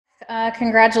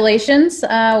Congratulations.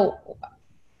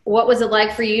 What was it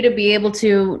like for you to be able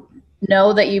to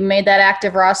know that you made that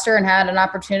active roster and had an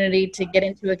opportunity to get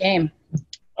into a game?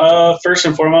 First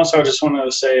and foremost, I just wanted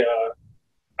to say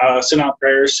send out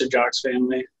prayers to Jock's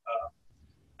family.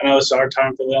 I know it's a hard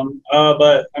time for them.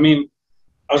 But, I mean,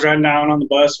 I was riding down on the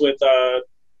bus with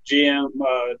GM,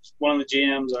 one of the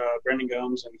GMs, Brendan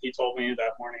Gomes, and he told me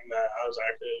that morning that I was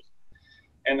active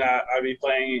and that I'd be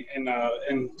playing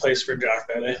in place for Jock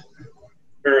that day.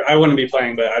 Or I wouldn't be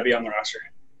playing, but I'd be on the roster.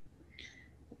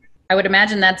 I would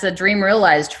imagine that's a dream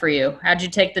realized for you. How'd you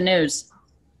take the news?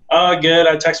 Good.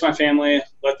 I texted my family,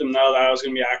 let them know that I was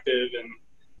going to be active and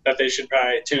that they should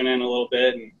probably tune in a little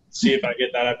bit and see if I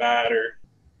get that at bat or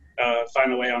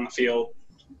find a way on the field.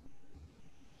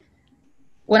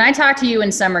 When I talked to you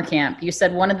in summer camp, you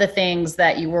said one of the things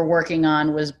that you were working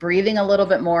on was breathing a little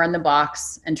bit more in the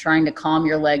box and trying to calm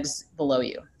your legs below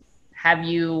you. Have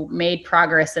you made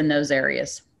progress in those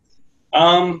areas?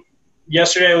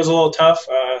 Yesterday was a little tough.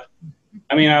 I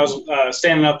was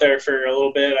standing up there for a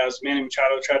little bit as Manny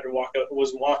Machado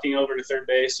was walking over to third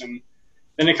base, and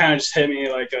then it kind of just hit me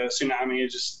like a tsunami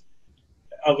just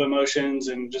of emotions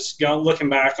and just looking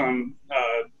back on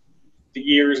the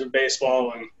years of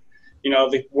baseball and,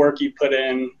 the work you put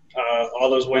in, all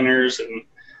those winters and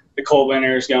the cold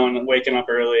winters going and waking up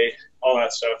early, all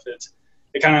that stuff.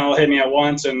 It kind of all hit me at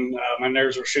once, and my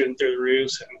nerves were shooting through the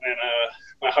roofs, and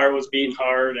my heart was beating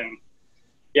hard, and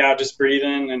just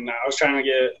breathing, and I was trying to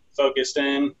get focused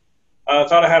in. I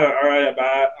thought I had an all right at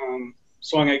bat,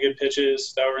 swung at good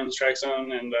pitches that were in the strike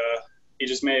zone, and he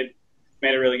just made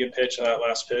a really good pitch that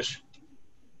last pitch.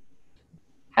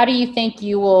 How do you think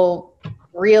you will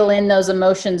reel in those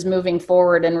emotions moving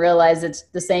forward and realize it's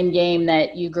the same game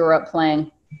that you grew up playing?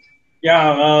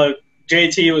 Yeah,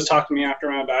 JT was talking to me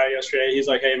after my bat yesterday. He's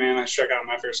like, hey, man, I struck out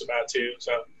my first at bat too.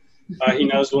 So he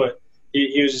knows what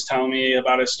he was just telling me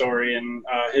about his story and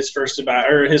his first at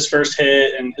bat or his first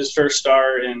hit and his first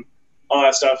start and all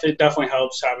that stuff. It definitely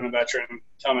helps having a veteran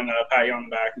coming to pat you on the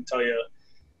back and tell you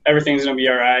everything's going to be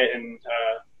all right, and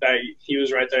that he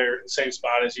was right there in the same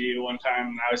spot as you one time,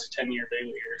 and I was a 10-year big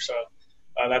leaguer. So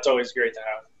that's always great to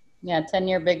have. Yeah,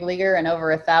 10-year big leaguer and over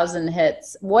 1,000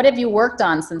 hits. What have you worked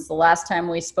on since the last time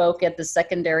we spoke at the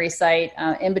secondary site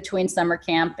in between summer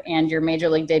camp and your major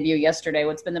league debut yesterday?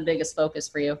 What's been the biggest focus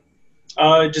for you?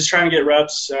 Just trying to get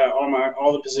reps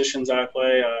all the positions that I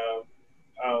play.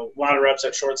 A lot of reps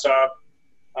at shortstop,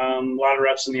 a lot of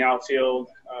reps in the outfield.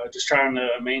 Just trying to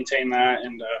maintain that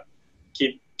and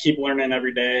keep learning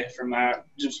every day from that.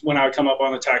 Just when I would come up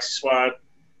on the taxi squad,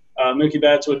 Mookie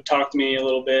Betts would talk to me a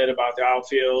little bit about the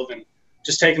outfield and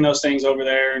just taking those things over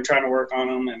there and trying to work on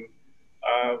them.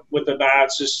 And with the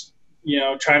bats, just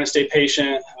trying to stay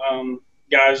patient.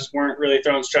 Guys weren't really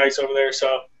throwing strikes over there,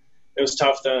 so it was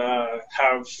tough to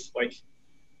have like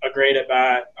a great at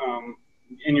bat.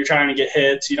 And you're trying to get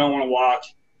hits. You don't want to walk.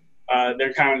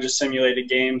 They're kind of just simulated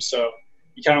games, so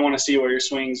you kind of want to see what your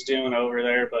swing's doing over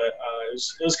there. But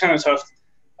it was kind of tough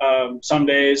some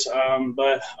days,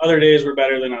 but other days were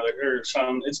better than others. Or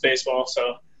some. It's baseball,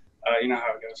 so you know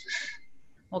how it goes.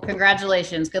 Well,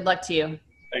 congratulations. Good luck to you.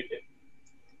 Thank you.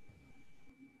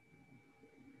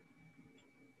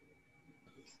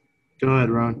 Go ahead,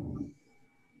 Ron.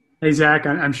 Hey, Zach,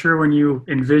 I'm sure when you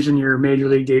envision your major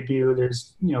league debut,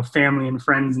 there's, family and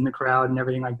friends in the crowd and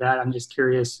everything like that. I'm just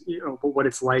curious, what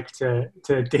it's like to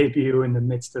debut in the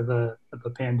midst of a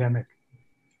pandemic.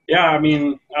 Yeah, I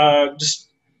mean,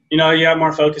 you have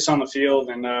more focus on the field,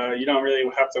 and you don't really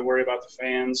have to worry about the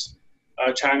fans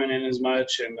chiming in as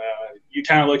much, and you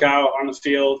kind of look out on the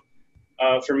field.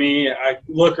 For me, I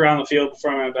look around the field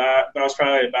before my bat. That was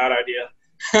probably a bad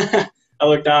idea. I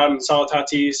looked out and saw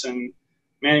Tatis and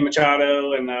Manny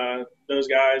Machado and those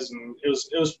guys, and it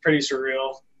was pretty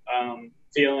surreal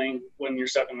feeling when you're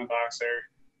stepping in the box there.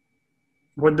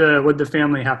 What'd the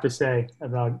family have to say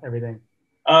about everything?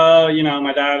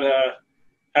 My dad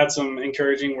had some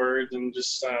encouraging words, and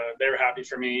just they were happy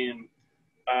for me, and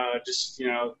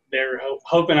they were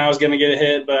hoping I was going to get a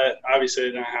hit, but obviously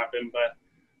it didn't happen. But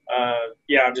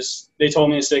they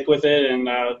told me to stick with it, and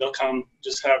they'll come.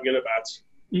 Just have good at bats.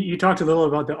 You talked a little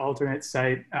about the alternate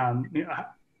site.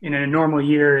 In a normal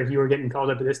year, if you were getting called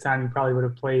up at this time, you probably would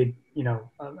have played, a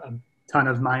ton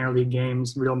of minor league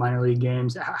games, real minor league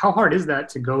games. How hard is that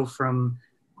to go from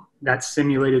that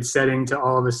simulated setting to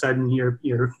all of a sudden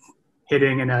you're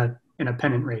hitting in a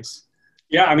pennant race?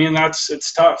 Yeah, I mean,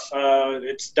 it's tough.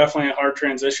 It's definitely a hard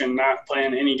transition, not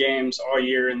playing any games all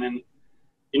year, and then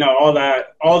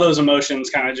all those emotions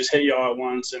kind of just hit you all at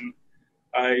once, and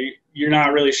you're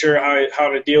not really sure how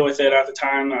to deal with it at the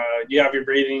time. You have your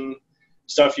breathing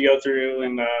stuff you go through,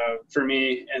 and for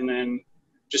me, and then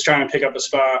just trying to pick up a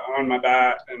spot on my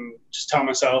bat and just tell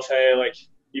myself, hey, like,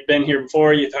 you've been here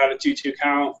before, you've had a 2-2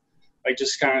 count, like,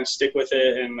 just kind of stick with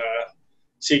it and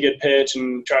see a good pitch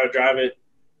and try to drive it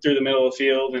through the middle of the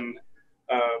field. And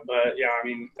but yeah, I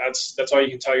mean, that's all you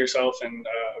can tell yourself, and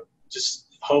just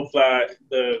hope that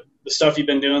the stuff you've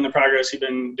been doing, the progress you've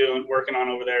been doing, working on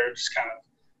over there, just kind of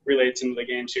relates into the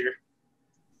games here.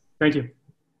 Thank you.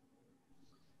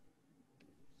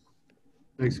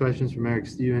 Next question's from Eric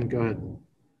Steven. Go ahead.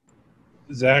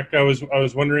 Zach, I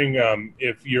was wondering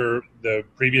if the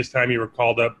previous time you were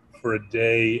called up for a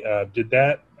day, did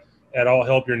that at all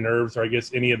help your nerves, or I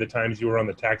guess any of the times you were on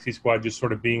the taxi squad, just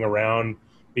sort of being around,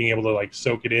 being able to like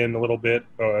soak it in a little bit?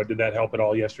 Did that help at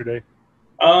all yesterday?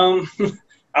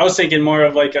 I was thinking more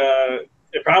of like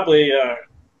it probably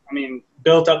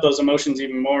built up those emotions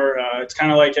even more. It's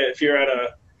kind of like if you're at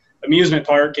a amusement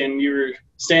park and you were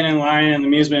standing in line and the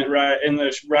amusement ride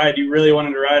you really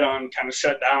wanted to ride on kind of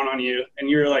shut down on you, and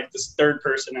you were like this third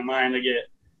person in line to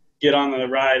get on the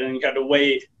ride, and you had to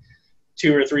wait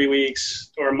 2 or 3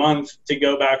 weeks or a month to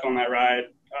go back on that ride.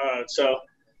 So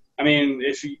I mean,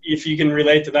 if you can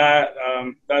relate to that,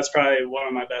 that's probably one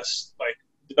of my best, like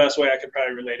the best way I could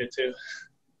probably relate it to.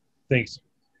 Thanks.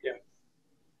 Yeah.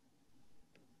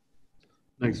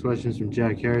 Next question is from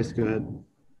Jack Harris. Go ahead.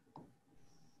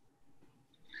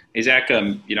 Hey, Zach,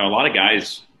 a lot of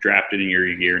guys drafted in your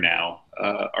year now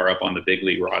are up on the big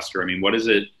league roster. I mean, what has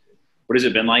it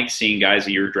been like seeing guys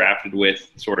that you're drafted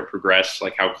with sort of progress?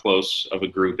 Like, how close of a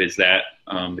group is that,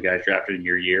 the guys drafted in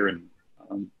your year? And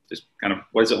just kind of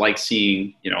what is it like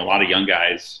seeing, a lot of young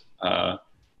guys,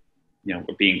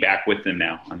 being back with them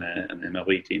now on the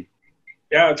MLB team?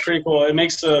 Yeah, it's pretty cool. It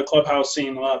makes the clubhouse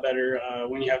scene a lot better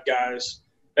when you have guys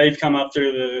that you've come up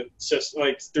through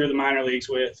the minor leagues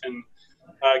with, and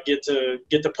get to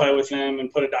play with them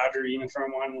and put a Dodger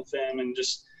uniform on with them, and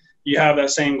just you have that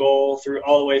same goal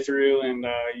all the way through, and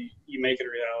you make it a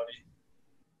reality.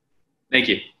 Thank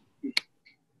you.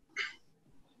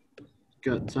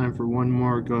 Got time for one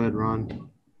more. Go ahead, Ron.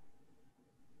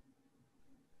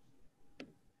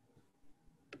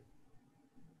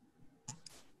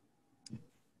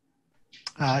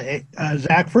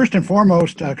 Zach, first and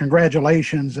foremost,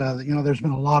 congratulations. There's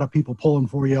been a lot of people pulling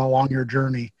for you along your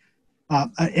journey.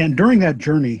 And during that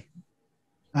journey,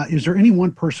 is there any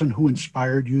one person who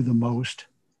inspired you the most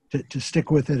to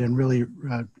stick with it and really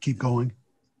keep going?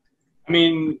 I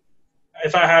mean,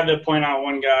 if I had to point out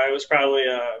one guy, it was probably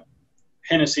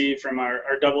Hennessy from our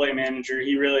AA manager.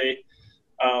 He really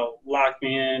locked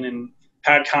me in and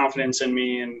had confidence in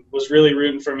me and was really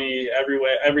rooting for me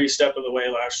every step of the way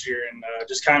last year, and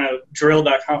just kind of drilled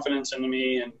that confidence into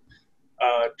me and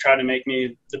tried to make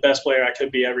me the best player I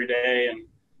could be every day. And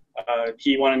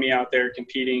he wanted me out there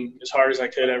competing as hard as I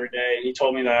could every day. And he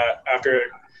told me that after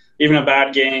even a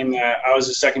bad game that I was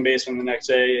a second baseman the next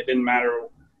day. It didn't matter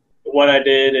what I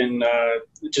did, and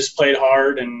just played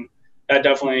hard. And that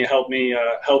definitely helped me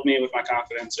with my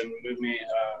confidence and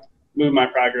move my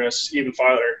progress even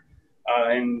farther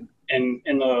in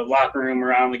the locker room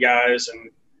around the guys, and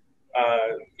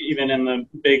even in the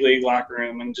big league locker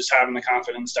room, and just having the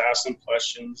confidence to ask them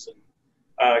questions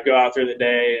and go out through the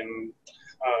day and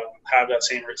have that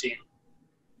same routine.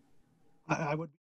 I would